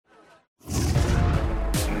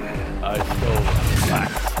Isola,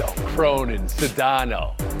 Blackstone, Cronin,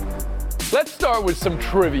 Sedano. Let's start with some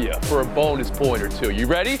trivia for a bonus point or two. You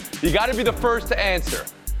ready? You got to be the first to answer.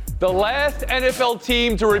 The last NFL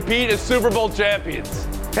team to repeat as Super Bowl champions.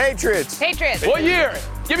 Patriots. What year?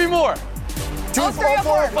 Give me more.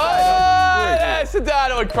 2-4-4.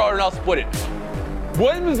 Sedano and Cronin, I'll split it.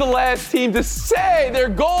 When was the last team to say their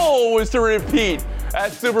goal was to repeat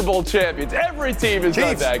as Super Bowl champions? Every team has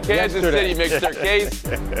done that. Kansas City makes their case.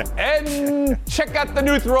 And check out the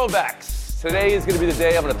new throwbacks. Today is going to be the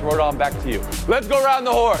day I'm going to throw it on back to you. Let's go around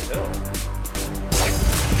the horn.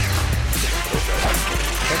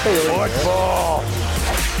 Football.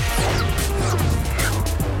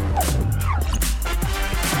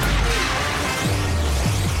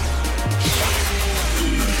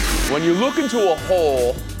 When you look into a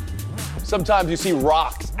hole, sometimes you see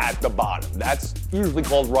rocks at the bottom. That's usually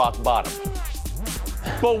called rock bottom.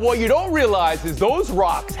 But what you don't realize is those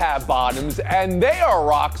rocks have bottoms, and they are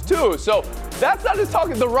rocks too. So that's not just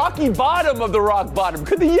talking the rocky bottom of the rock bottom.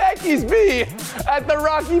 Could the Yankees be at the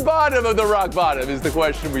rocky bottom of the rock bottom is the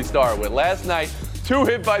question we start with. Last night, 2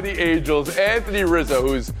 hit by the Angels. Anthony Rizzo,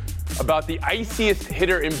 who's about the iciest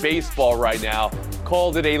hitter in baseball right now,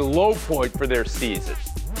 called it a low point for their season.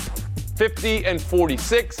 50 and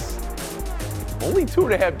 46. Only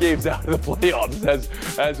 2.5 games out of the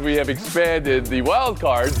playoffs as we have expanded the wild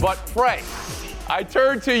cards. But Frank, I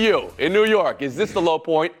turn to you in New York. Is this the low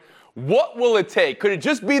point? What will it take? Could it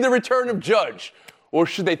just be the return of Judge? Or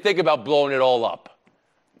should they think about blowing it all up?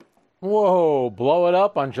 Whoa, blow it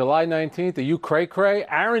up on July 19th? Are you cray-cray?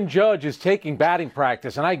 Aaron Judge is taking batting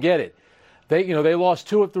practice, and I get it. They lost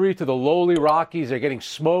 2 of 3 to the lowly Rockies. They're getting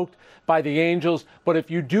smoked by the Angels. But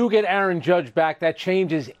if you do get Aaron Judge back, that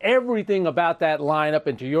changes everything about that lineup.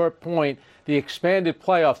 And to your point, the expanded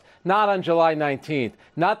playoffs, not on July 19th,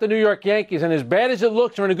 not the New York Yankees. And as bad as it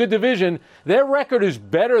looks, they're in a good division. Their record is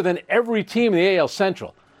better than every team in the AL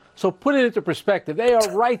Central. So put it into perspective. They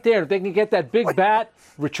are right there. If they can get that big bat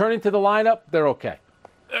returning to the lineup, they're okay.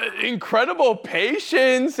 Incredible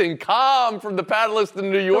patience and calm from the paddlers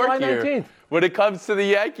in New York here when it comes to the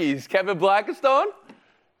Yankees. Kevin Blackstone?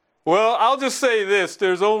 Well, I'll just say this.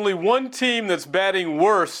 There's only one team that's batting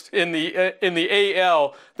worse in the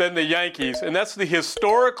AL than the Yankees, and that's the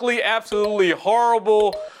historically absolutely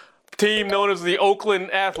horrible team known as the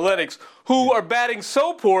Oakland Athletics, who are batting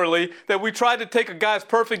so poorly that we tried to take a guy's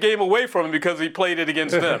perfect game away from him because he played it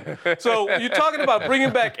against them. So you're talking about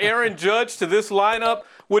bringing back Aaron Judge to this lineup.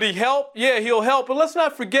 Would he help? Yeah, he'll help. But let's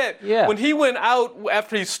not forget, when he went out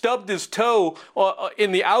after he stubbed his toe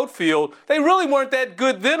in the outfield, they really weren't that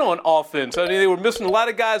good then on offense. I mean, they were missing a lot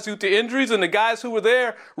of guys due to injuries, and the guys who were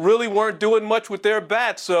there really weren't doing much with their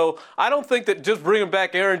bats. So I don't think that just bringing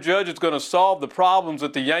back Aaron Judge is going to solve the problems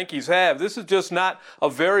that the Yankees have. This is just not a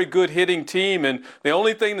very good hitting team, and the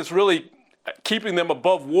only thing that's really keeping them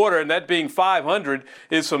above water, and that being 500,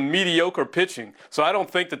 is some mediocre pitching. So I don't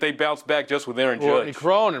think that they bounce back just with Aaron Judge.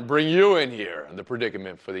 Cronin, bring you in here on the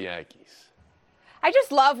predicament for the Yankees. I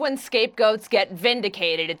just love when scapegoats get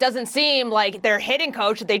vindicated. It doesn't seem like their hitting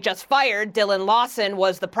coach that they just fired, Dylan Lawson,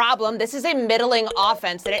 was the problem. This is a middling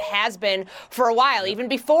offense that it has been for a while, even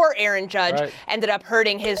before Aaron Judge ended up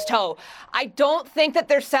hurting his toe. I don't think that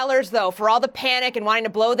they're sellers, though, for all the panic and wanting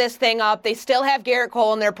to blow this thing up. They still have Garrett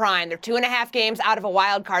Cole in their prime. They're 2.5 games out of a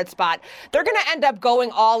wild card spot. They're going to end up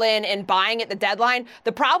going all in and buying at the deadline.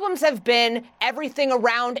 The problems have been everything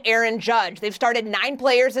around Aaron Judge. They've started 9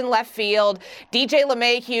 players in left field. DJ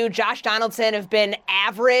LeMahieu, Josh Donaldson have been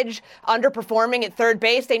average, underperforming at third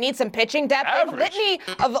base. They need some pitching depth. Average. They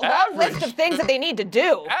have a long list of things that they need to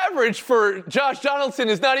do. Average for Josh Donaldson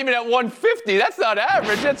is not even at 150. That's not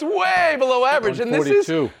average. That's way below average. And this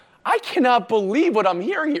is, I cannot believe what I'm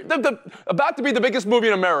hearing here. About to be the biggest movie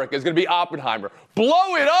in America is going to be Oppenheimer.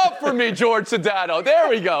 Blow it up for me, George Sedano. There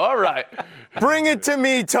we go. All right. Bring it to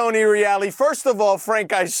me, Tony Reale. First of all,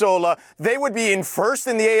 Frank Isola, they would be in first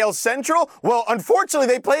in the AL Central. Well, unfortunately,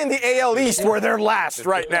 they play in the AL East where they're last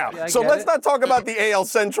right now. So let's not talk about the AL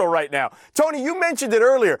Central right now. Tony, you mentioned it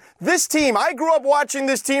earlier. This team, I grew up watching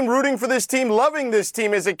this team, rooting for this team, loving this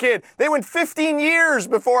team as a kid. They went 15 years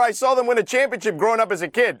before I saw them win a championship growing up as a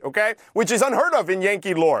kid, okay? Which is unheard of in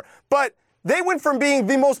Yankee lore. But they went from being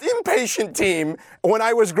the most impatient team when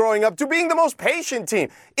I was growing up to being the most patient team.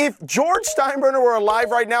 If George Steinbrenner were alive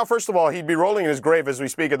right now, first of all, he'd be rolling in his grave as we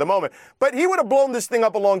speak at the moment. But he would have blown this thing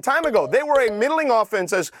up a long time ago. They were a middling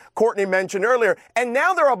offense, as Courtney mentioned earlier, and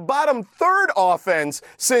now they're a bottom third offense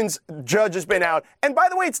since Judge has been out. And by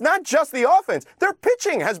the way, it's not just the offense. Their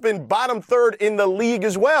pitching has been bottom third in the league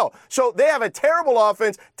as well. So they have a terrible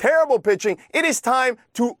offense, terrible pitching. It is time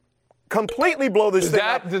to completely blow this thing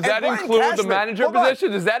up. Does that include the manager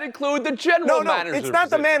position? Does that include the general manager? No, it's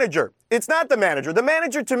not the manager. It's not the manager. The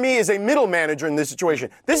manager, to me, is a middle manager in this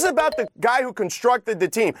situation. This is about the guy who constructed the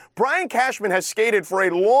team. Brian Cashman has skated for a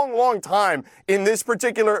long, long time in this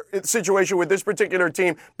particular situation with this particular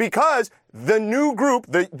team because the new group,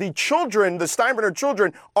 the children, the Steinbrenner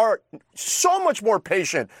children, are so much more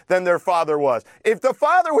patient than their father was. If the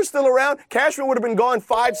father was still around, Cashman would have been gone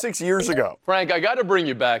 5-6 years ago. Frank, I got to bring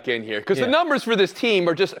you back in here because the numbers for this team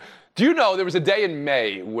are just. Do you know there was a day in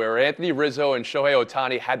May where Anthony Rizzo and Shohei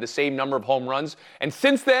Ohtani had the same number of home runs? And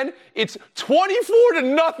since then, it's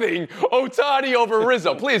 24-0 Ohtani over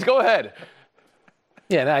Rizzo. Please, go ahead.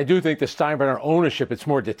 Yeah, and I do think the Steinbrenner ownership, it's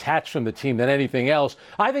more detached from the team than anything else.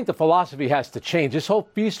 I think the philosophy has to change. This whole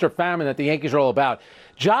feast or famine that the Yankees are all about.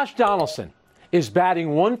 Josh Donaldson is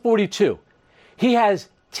batting 142. He has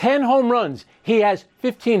 10 home runs. He has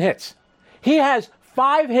 15 hits. He has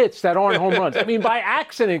 5 hits that aren't home runs. I mean, by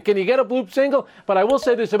accident, can you get a bloop single? But I will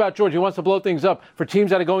say this about George. He wants to blow things up for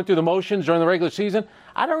teams that are going through the motions during the regular season.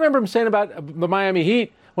 I don't remember him saying about the Miami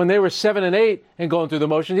Heat when they were 7-8 and going through the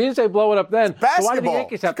motions. He didn't say blow it up then. It's basketball. So why did the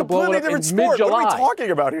Yankees have to blow it up in mid-July? mid-July? What are we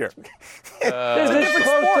talking about here? It's a different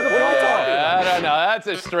sport. I don't know. That's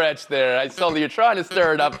a stretch there. I saw that you're trying to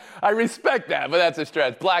stir it up. I respect that, but that's a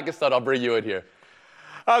stretch. Blackest thought, I'll bring you in here.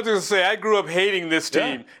 I was going to say, I grew up hating this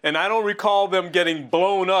team, and I don't recall them getting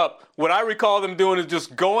blown up. What I recall them doing is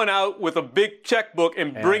just going out with a big checkbook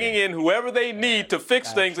and bringing in whoever they need to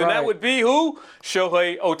fix things, and that would be who?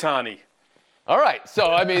 Shohei Ohtani. All right,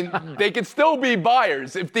 so, I mean, they could still be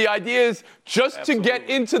buyers. If the idea is just to get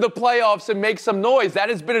into the playoffs and make some noise, that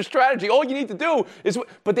has been a strategy. All you need to do is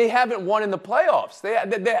 – but they haven't won in the playoffs. They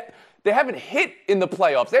haven't hit in the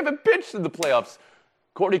playoffs. They haven't pitched in the playoffs.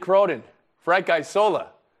 Courtney Cronin, Frank Isola,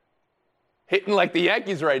 hitting like the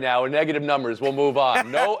Yankees right now in negative numbers. We'll move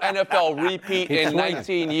on. No NFL repeat in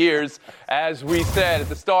 19 years, as we said at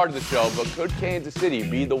the start of the show. But could Kansas City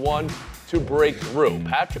be the one to break through?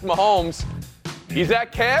 Patrick Mahomes, he's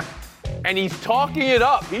at camp, and he's talking it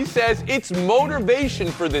up. He says it's motivation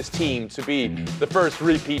for this team to be the first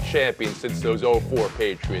repeat champion since those 04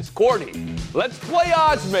 Patriots. Courtney, let's play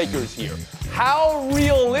odds makers here. How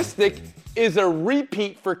realistic is a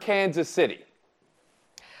repeat for Kansas City?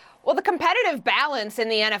 Well, the competitive balance in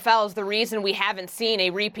the NFL is the reason we haven't seen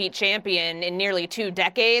a repeat champion in nearly 2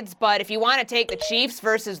 decades. But if you want to take the Chiefs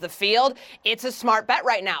versus the field, it's a smart bet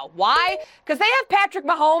right now. Why? Because they have Patrick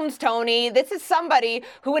Mahomes, Tony. This is somebody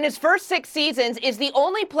who in his first 6 seasons is the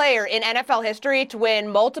only player in NFL history to win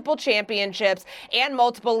multiple championships and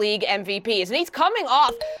multiple league MVPs. And he's coming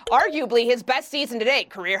off arguably his best season to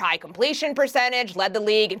date. Career high completion percentage, led the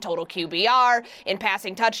league in total QBR, in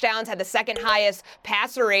passing touchdowns, had the second highest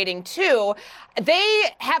passer rating too. They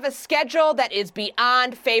have a schedule that is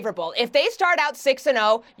beyond favorable. If they start out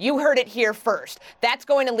 6-0, you heard it here first. That's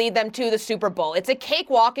going to lead them to the Super Bowl. It's a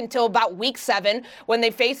cakewalk until about week 7 when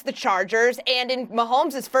they face the Chargers. And in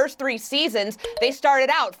Mahomes' first 3 seasons, they started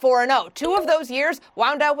out 4-0. 2 of those years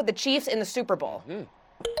wound out with the Chiefs in the Super Bowl.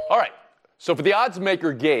 All right. So for the odds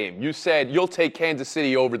maker game, you said you'll take Kansas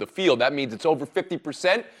City over the field. That means it's over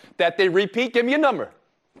 50% that they repeat. Give me a number.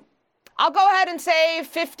 I'll go ahead and say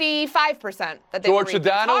 55% that they George will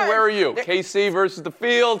repeat. Sedano, where are you? KC versus the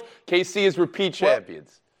field. KC is repeat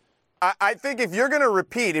champions. I think if you're going to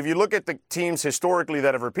repeat, if you look at the teams historically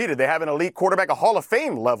that have repeated, they have an elite quarterback, a Hall of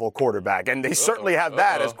Fame level quarterback, and they certainly have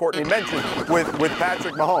that, as Courtney mentioned, with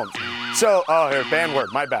Patrick Mahomes. So, here, bad word,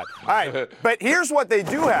 my bad. All right, but here's what they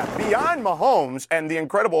do have. Beyond Mahomes and the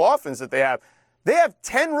incredible offense that they have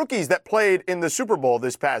 10 rookies that played in the Super Bowl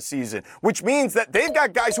this past season, which means that they've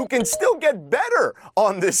got guys who can still get better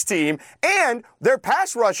on this team, and their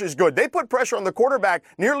pass rush is good. They put pressure on the quarterback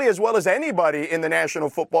nearly as well as anybody in the National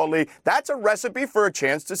Football League. That's a recipe for a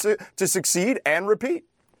chance to succeed and repeat.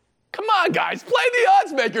 Come on, guys. Play the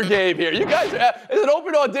odds maker game here. You guys, it's an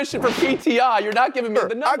open audition for PTI. You're not giving me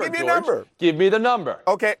the number, I'll give you a number. Give me the number.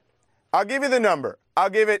 Okay, I'll give you the number. I'll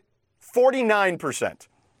give it 49%.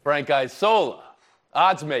 Frank Isola.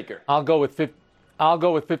 Odds maker. I'll go with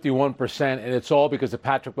 51%, and it's all because of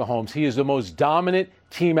Patrick Mahomes. He is the most dominant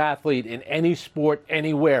team athlete in any sport,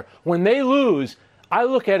 anywhere. When they lose, I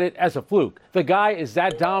look at it as a fluke. The guy is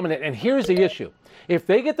that dominant, and here's the issue. If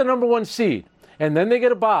they get the number 1 seed, and then they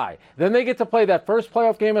get a bye, then they get to play that first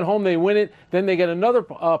playoff game at home, they win it, then they get another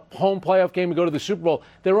home playoff game and go to the Super Bowl.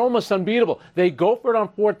 They're almost unbeatable. They go for it on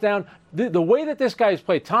 4th down. The way that this guy has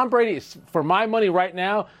played, Tom Brady is, for my money right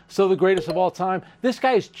now, still the greatest of all time. This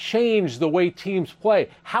guy has changed the way teams play.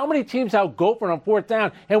 How many teams out go for it on 4th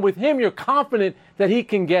down? And with him, you're confident that he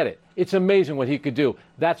can get it. It's amazing what he could do.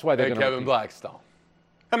 That's why they're going to Kevin Blackstone.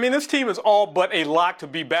 I mean, this team is all but a lock to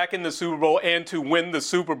be back in the Super Bowl and to win the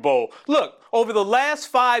Super Bowl. Look, over the last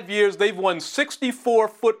 5 years, they've won 64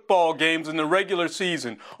 football games in the regular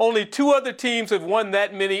season. Only 2 other teams have won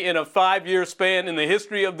that many in a 5-year span in the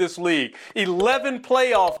history of this league. 11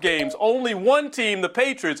 playoff games. Only one team, the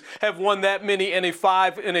Patriots, have won that many in a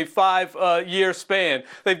 5-year span.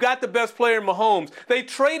 They've got the best player in Mahomes. They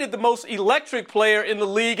traded the most electric player in the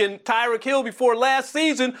league in Tyreek Hill before last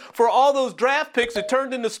season for all those draft picks that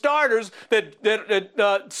turned into starters that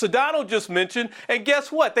Sedano just mentioned. And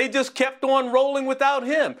guess what? They just kept on rolling without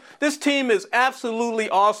him. This team is absolutely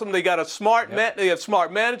awesome. They got a they got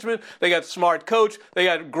smart management. They got smart coach. They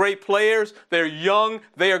got great players. They're young.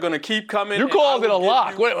 They are going to keep coming. You called it a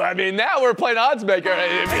lock. I mean, now we're playing odds maker.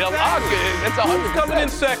 I mean, a lock. That's 100%. Who's coming in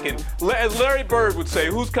second? As Larry Bird would say,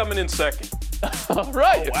 who's coming in second?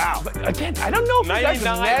 Right. Oh, wow. But again, I don't know if you guys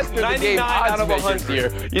master the game odds makers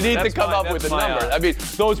here. You need to come up with a number. I mean,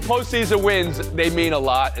 those postseason wins, they mean a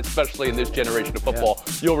lot, especially in this generation of football.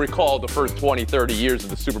 Yeah. You'll recall the first 20, 30 years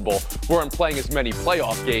of the Super Bowl weren't playing as many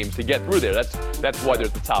playoff games to get through there. That's why they're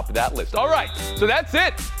at the top of that list. All right, so that's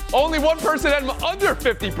it. Only one person had under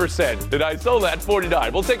 50%. And I sold that at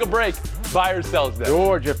 49. We'll take a break. Buy or sells that.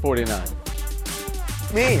 George at 49.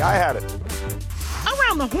 Me, I had it.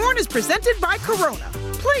 Around the Horn is presented by Corona.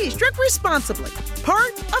 Please drink responsibly.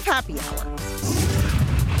 Part of Happy Hour.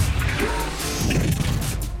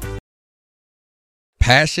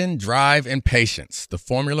 Passion, drive, and patience. The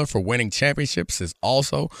formula for winning championships is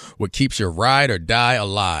also what keeps your ride or die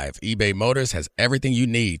alive. eBay Motors has everything you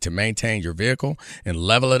need to maintain your vehicle and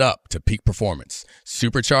level it up to peak performance.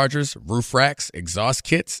 Superchargers, roof racks, exhaust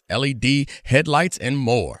kits, LED headlights, and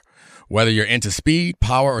more. Whether you're into speed,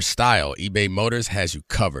 power, or style, eBay Motors has you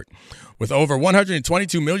covered. With over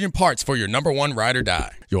 122 million parts for your number one ride or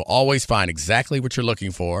die, you'll always find exactly what you're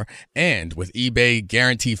looking for. And with eBay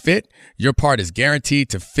Guarantee Fit, your part is guaranteed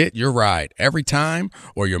to fit your ride every time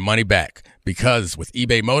or your money back. Because with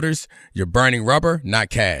eBay Motors, you're burning rubber, not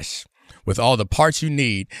cash. With all the parts you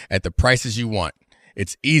need at the prices you want,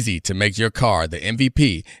 it's easy to make your car the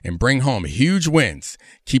MVP and bring home huge wins.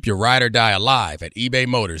 Keep your ride or die alive at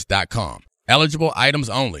ebaymotors.com. Eligible items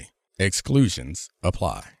only. Exclusions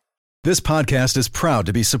apply. This podcast is proud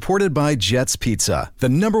to be supported by Jets Pizza, the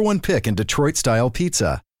 #1 pick in Detroit-style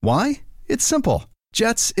pizza. Why? It's simple.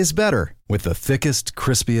 Jets is better. With the thickest,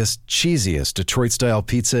 crispiest, cheesiest Detroit-style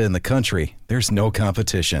pizza in the country, there's no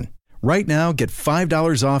competition. Right now, get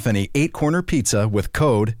 $5 off any 8-corner pizza with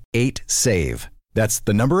code 8SAVE. That's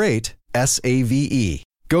the number 8, SAVE.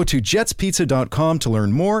 Go to jetspizza.com to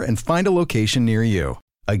learn more and find a location near you.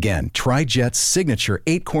 Again, try Jet's signature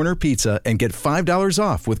 8-corner pizza and get $5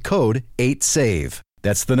 off with code 8SAVE.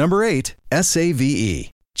 That's the number 8,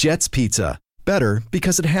 SAVE. Jet's Pizza. Better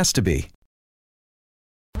because it has to be.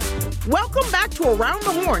 Welcome back to Around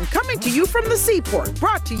the Horn, coming to you from the Seaport,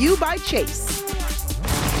 brought to you by Chase.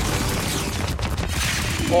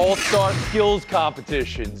 All-star skills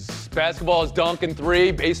competitions. Basketball is dunking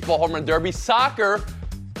 3, baseball home run derby. Soccer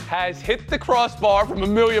has hit the crossbar from a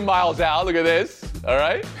million miles out. Look at this, all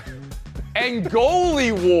right? And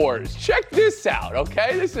goalie wars. Check this out,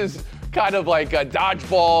 okay? This is kind of like a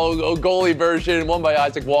dodgeball goalie version, won by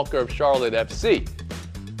Isaac Walker of Charlotte FC.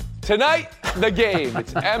 Tonight, the game.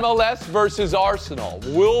 It's MLS versus Arsenal.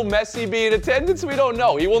 Will Messi be in attendance? We don't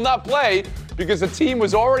know. He will not play because the team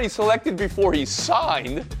was already selected before he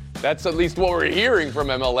signed. That's at least what we're hearing from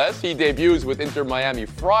MLS. He debuts with Inter Miami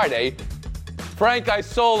Friday. Frank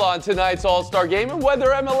Isola on tonight's All-Star Game and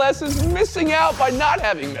whether MLS is missing out by not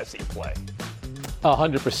having Messi play.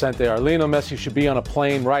 100% they are. Lionel Messi should be on a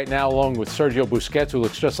plane right now along with Sergio Busquets, who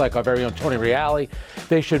looks just like our very own Tony Reali.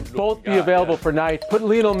 They should both be available for night. Put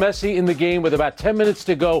Lionel Messi in the game with about 10 minutes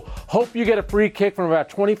to go. Hope you get a free kick from about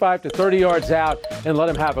 25 to 30 yards out and let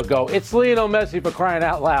him have a go. It's Lionel Messi, for crying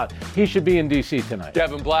out loud. He should be in D.C. tonight.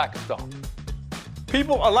 Devin Blackstone. A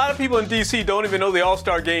lot of people in D.C. don't even know the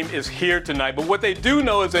All-Star Game is here tonight. But what they do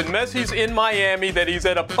know is that Messi's in Miami, that he's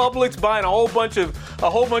at a Publix buying a whole bunch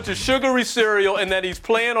of sugary cereal, and that he's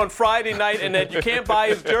playing on Friday night, and that you can't buy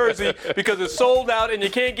his jersey because it's sold out, and you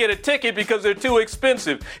can't get a ticket because they're too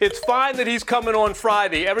expensive. It's fine that he's coming on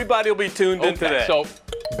Friday. Everybody will be tuned into that. So,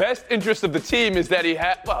 best interest of the team is that he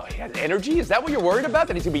has energy. Is that what you're worried about?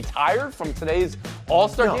 That he's going to be tired from today's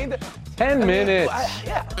All-Star game? 10 minutes.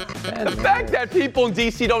 Yeah. The fact that people in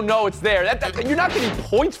D.C. don't know it's there, you're not getting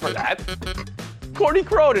points for that. Courtney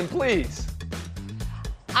Cronin, please.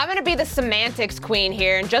 I'm going to be the semantics queen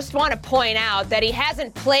here and just want to point out that he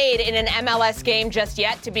hasn't played in an MLS game just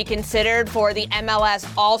yet to be considered for the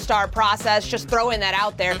MLS All-Star process. Just throwing that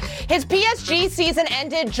out there. His PSG season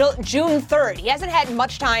ended June 3rd. He hasn't had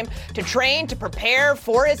much time to train, to prepare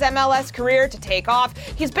for his MLS career, to take off.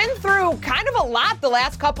 He's been through kind of a lot the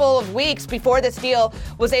last couple of weeks before this deal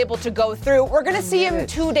was able to go through. We're going to see him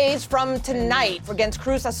 2 days from tonight against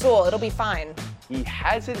Cruz Azul. It'll be fine. He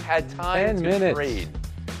hasn't had time to trade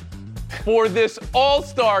for this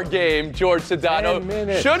All-Star game, George Sedano.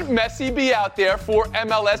 Should Messi be out there for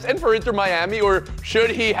MLS and for Inter Miami, or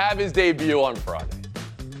should he have his debut on Friday?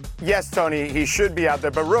 Yes, Tony, he should be out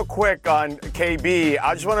there. But real quick on KB,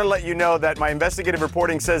 I just want to let you know that my investigative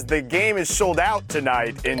reporting says the game is sold out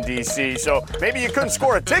tonight in D.C. So maybe you couldn't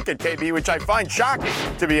score a ticket, KB, which I find shocking,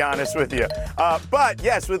 to be honest with you. But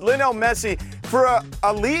yes, with Lionel Messi, for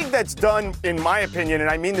a league that's done, in my opinion, and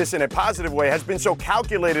I mean this in a positive way, has been so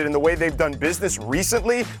calculated in the way they've done business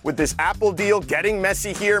recently with this Apple deal, getting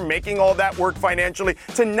Messi here, making all that work financially,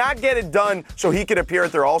 to not get it done so he could appear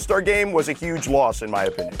at their All-Star game was a huge loss, in my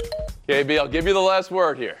opinion. KB, I'll give you the last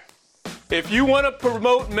word here. If you want to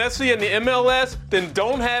promote Messi in the MLS, then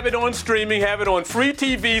don't have it on streaming. Have it on free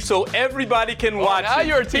TV so everybody can watch now it.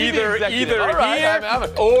 You're a TV either right,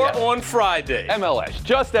 here or on Friday. MLS,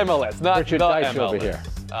 just MLS, not Richard the Deitch MLS. over here.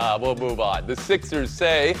 We'll move on. The Sixers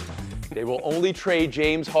say they will only trade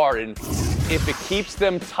James Harden if it keeps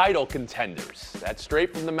them title contenders. That's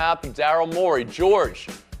straight from the mouth of Daryl Morey. George,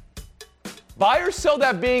 buy or sell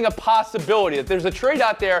that being a possibility, that there's a trade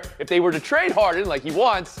out there, if they were to trade Harden like he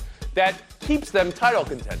wants, that keeps them title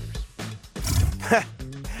contenders?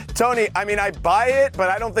 Tony, I mean, I buy it, but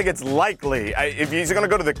I don't think it's likely. If he's going to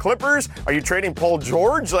go to the Clippers, are you trading Paul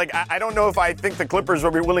George? Like, I don't know if I think the Clippers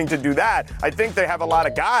will be willing to do that. I think they have a lot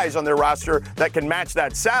of guys on their roster that can match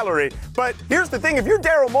that salary. But here's the thing. If you're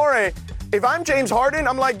Daryl Morey, if I'm James Harden,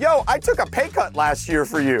 I'm like, yo, I took a pay cut last year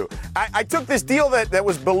for you. I took this deal that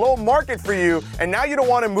was below market for you, and now you don't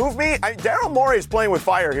want to move me? Daryl Morey is playing with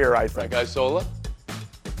fire here, I think. Frank Isola?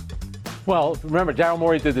 Well, remember, Daryl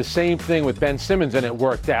Morey did the same thing with Ben Simmons, and it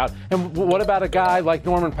worked out. And what about a guy like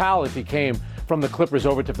Norman Powell if he came from the Clippers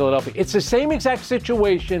over to Philadelphia? It's the same exact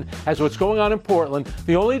situation as what's going on in Portland.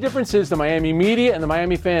 The only difference is the Miami media and the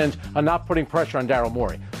Miami fans are not putting pressure on Daryl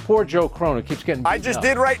Morey. Poor Joe Cronin keeps getting beaten I just up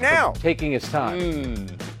did right now. taking his time.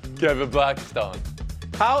 Kevin Blackstone.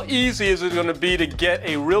 How easy is it going to be to get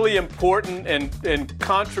a really important and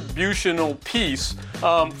contributional piece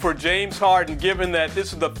for James Harden, given that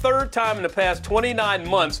this is the third time in the past 29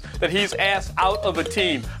 months that he's asked out of a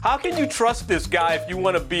team? How can you trust this guy if you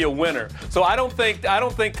want to be a winner? So I don't think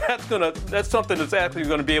that's something that's actually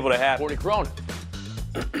going to be able to happen. 40 Cronin.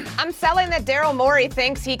 I'm selling that Daryl Morey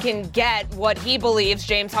thinks he can get what he believes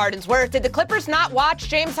James Harden's worth. Did the Clippers not watch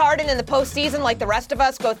James Harden in the postseason like the rest of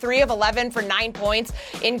us go 3 of 11 for 9 points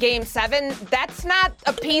in Game 7? That's not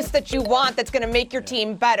a piece that you want that's going to make your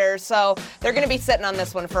team better. So they're going to be sitting on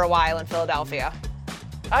this one for a while in Philadelphia.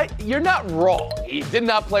 You're not wrong. He did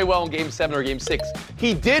not play well in Game 7 or Game 6.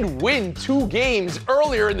 He did win 2 games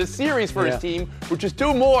earlier in the series for his team, which is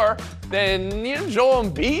 2 more than Joel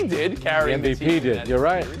Embiid did carrying the team. MVP did. You're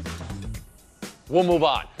right. We'll move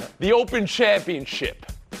on. The Open Championship.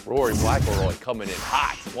 Rory McIlroy coming in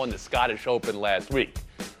hot. Won the Scottish Open last week.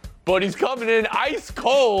 But he's coming in ice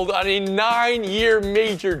cold on a 9-year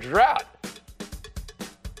major drought.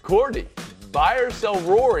 Courtney, buy or sell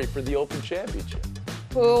Rory for the Open Championship?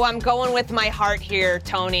 Ooh, I'm going with my heart here,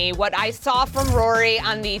 Tony. What I saw from Rory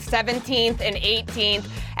on the 17th and 18th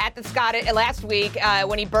at the Scottish last week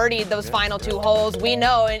when he birdied those final 2 holes, we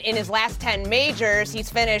know in his last 10 majors, he's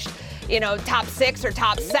finished, top 6 or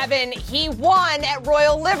top 7. He won at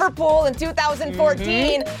Royal Liverpool in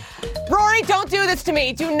 2014. Rory, don't do this to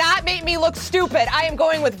me. Do not make me look stupid. I am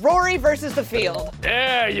going with Rory versus the field.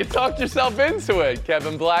 Yeah, you talked yourself into it.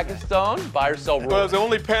 Kevin Blackstone, buy or sell Rory? Well, the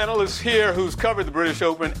only panelist here who's covered the British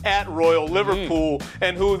Open at Royal Liverpool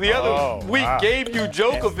and who the other week gave you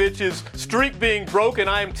Djokovic's streak being broken.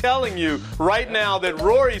 I am telling you right now that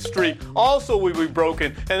Rory's streak also will be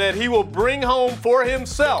broken and that he will bring home for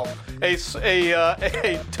himself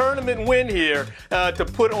a tournament win here to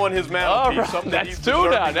put on his mantelpiece. All right, that's 2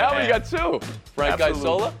 now. Now we got 2. Frank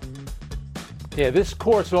Isola? Yeah, this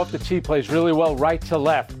course off the tee plays really well right to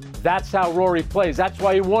left. That's how Rory plays. That's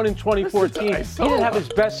why he won in 2014. He didn't have his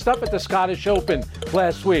best stuff at the Scottish Open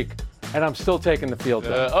last week, and I'm still taking the field.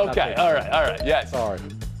 Okay, all right, yes. Sorry.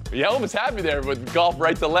 Yellow was happy there with golf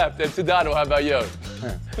right to left. And Sedano, how about you?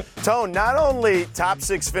 Tone, not only top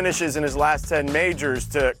 6 finishes in his last 10 majors,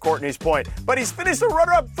 to Courtney's point, but he's finished a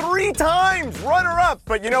runner-up 3 times. Runner-up.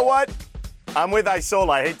 But you know what? I'm with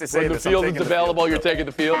Isola. I hate to say When the this. field is available, you're taking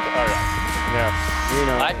the field? All right. Yeah. You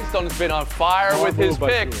know. Ecclestone's been on fire with his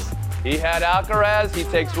picks. He had Alcaraz. He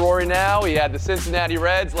takes Rory now. He had the Cincinnati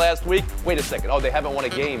Reds last week. Wait a second. Oh, they haven't won a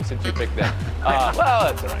game since you picked them.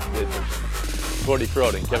 Well, that's all right. Gordy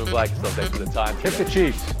Cronin, Kevin Blackstone, thanks for the time. Pick the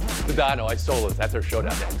Chiefs. The Dino, Isolas. That's our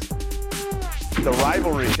showdown next. The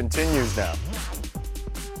rivalry continues now.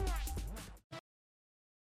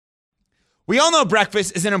 We all know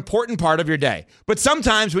breakfast is an important part of your day, but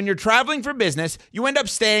sometimes when you're traveling for business, you end up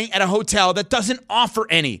staying at a hotel that doesn't offer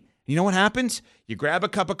any. You know what happens? You grab a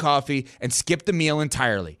cup of coffee and skip the meal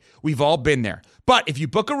entirely. We've all been there. But if you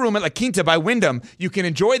book a room at La Quinta by Wyndham, you can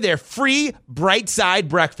enjoy their free Bright Side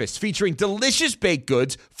breakfast featuring delicious baked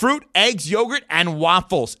goods, fruit, eggs, yogurt, and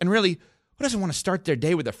waffles. And really, who doesn't want to start their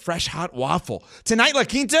day with a fresh hot waffle? Tonight, La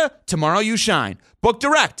Quinta, tomorrow you shine. Book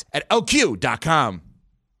direct at lq.com.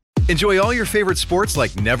 Enjoy all your favorite sports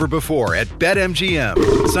like never before at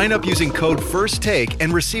BetMGM. Sign up using code FIRSTTAKE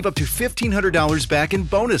and receive up to $1,500 back in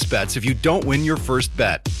bonus bets if you don't win your first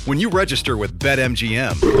bet. When you register with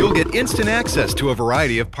BetMGM, you'll get instant access to a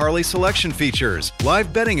variety of parlay selection features,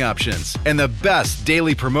 live betting options, and the best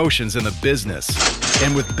daily promotions in the business.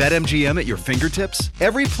 And with BetMGM at your fingertips,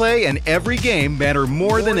 every play and every game matter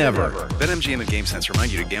more than ever. BetMGM and GameSense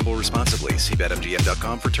remind you to gamble responsibly. See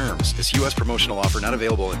BetMGM.com for terms. This U.S. promotional offer not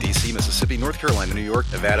available in D.C., Mississippi, North Carolina, New York,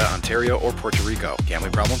 Nevada, Ontario, or Puerto Rico.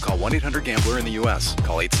 Gambling problem? Call 1-800-GAMBLER in the U.S.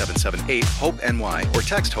 Call 877-8-HOPE-NY or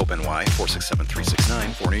text HOPE-NY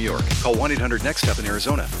 467-369 for New York. Call 1-800-NEXT-STEP in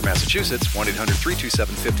Arizona. For Massachusetts,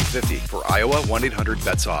 1-800-327-5050. For Iowa,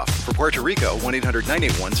 1-800-BETS-OFF. For Puerto Rico,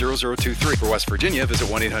 1-800-981-0023. For West Virginia, visit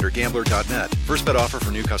 1-800-GAMBLER.net. First bet offer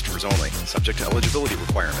for new customers only. Subject to eligibility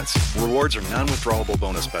requirements. Rewards are non-withdrawable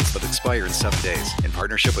bonus bets that expire in 7 days. In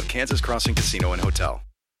partnership with Kansas Crossing Casino and Hotel.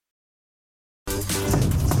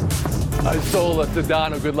 Isola,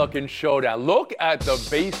 Sedano, good luck in showdown. Look at the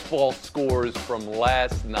baseball scores from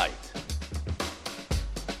last night.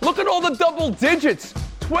 Look at all the double digits.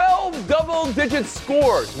 12 double-digit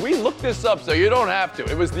scores. We looked this up, so you don't have to.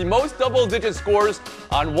 It was the most double-digit scores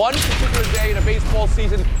on one particular day in a baseball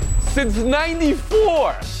season since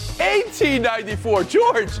 94. 1894.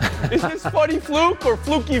 George, is this funny fluke or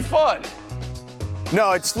fluky fun?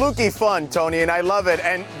 No, it's fluky fun, Tony, and I love it.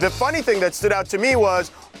 And the funny thing that stood out to me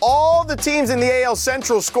was all the teams in the AL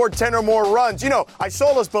Central scored 10 or more runs. You know,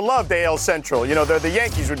 Isola's beloved AL Central. You know, the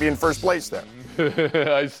Yankees would be in first place there.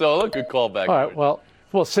 Isola, good callback. All right,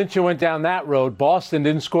 well, since you went down that road, Boston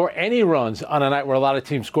didn't score any runs on a night where a lot of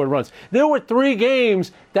teams scored runs. There were 3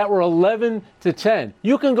 games that were 11-10.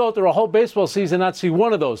 You can go through a whole baseball season and not see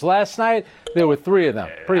one of those. Last night, there were 3 of them.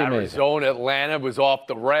 Pretty amazing. Arizona, Atlanta was off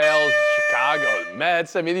the rails. Chicago,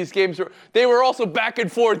 Mets. I mean, these games they were also back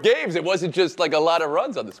and forth games. It wasn't just like a lot of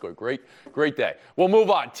runs on the score. Great day. We'll move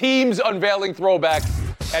on. Teams unveiling throwbacks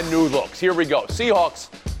and new looks. Here we go. Seahawks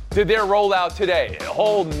did their rollout today. A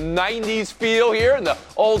whole 90s feel here in the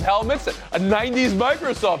old helmets. A 90s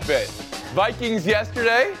Microsoft bit. Vikings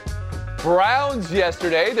yesterday. Browns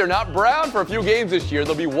yesterday. They're not brown for a few games this year.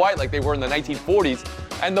 They'll be white like they were in the 1940s.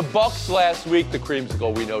 And the Bucs last week, the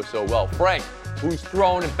creamsicle we know so well. Frank, who's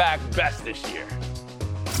throwing it back best this year?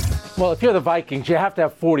 Well, if you're the Vikings, you have to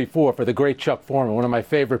have 44 for the great Chuck Foreman, one of my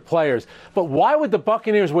favorite players. But why would the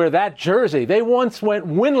Buccaneers wear that jersey? They once went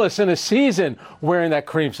winless in a season wearing that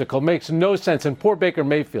creamsicle. Makes no sense. And poor Baker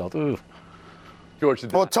Mayfield. Ooh. George,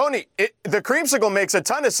 well, Tony, the creamsicle makes a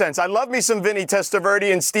ton of sense. I love me some Vinny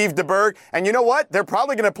Testaverde and Steve DeBerg. And you know what? They're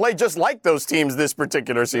probably going to play just like those teams this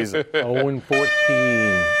particular season.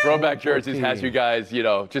 0-14. Throwback jerseys has you guys,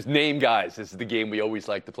 just name guys. This is the game we always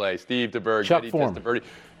like to play. Steve DeBerg, Chuck Vinny Foreman. Testaverde,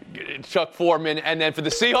 Chuck Foreman. And then for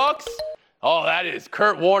the Seahawks, that is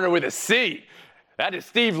Kurt Warner with a C. That is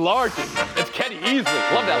Steve Largent. That's Kenny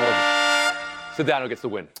Easley. Love that logo. Sedano gets the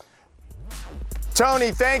win.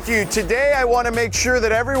 Tony, thank you. Today I want to make sure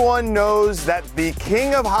that everyone knows that the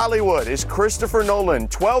king of Hollywood is Christopher Nolan.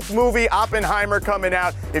 12th movie, Oppenheimer, coming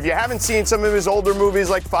out. If you haven't seen some of his older movies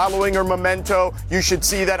like Following or Memento, you should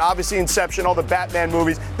see that. Obviously Inception, all the Batman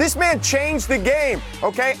movies. This man changed the game,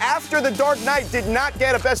 okay? After The Dark Knight did not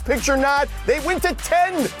get a Best Picture nod, they went to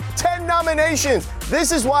 10 nominations.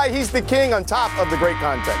 This is why he's the king on top of the great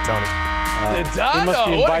content, Tony. He must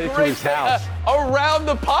be invited to his house. Around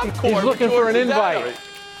the popcorn. He's looking for an invite.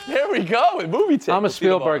 There we go. Movie tickets. I'm a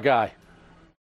Spielberg guy.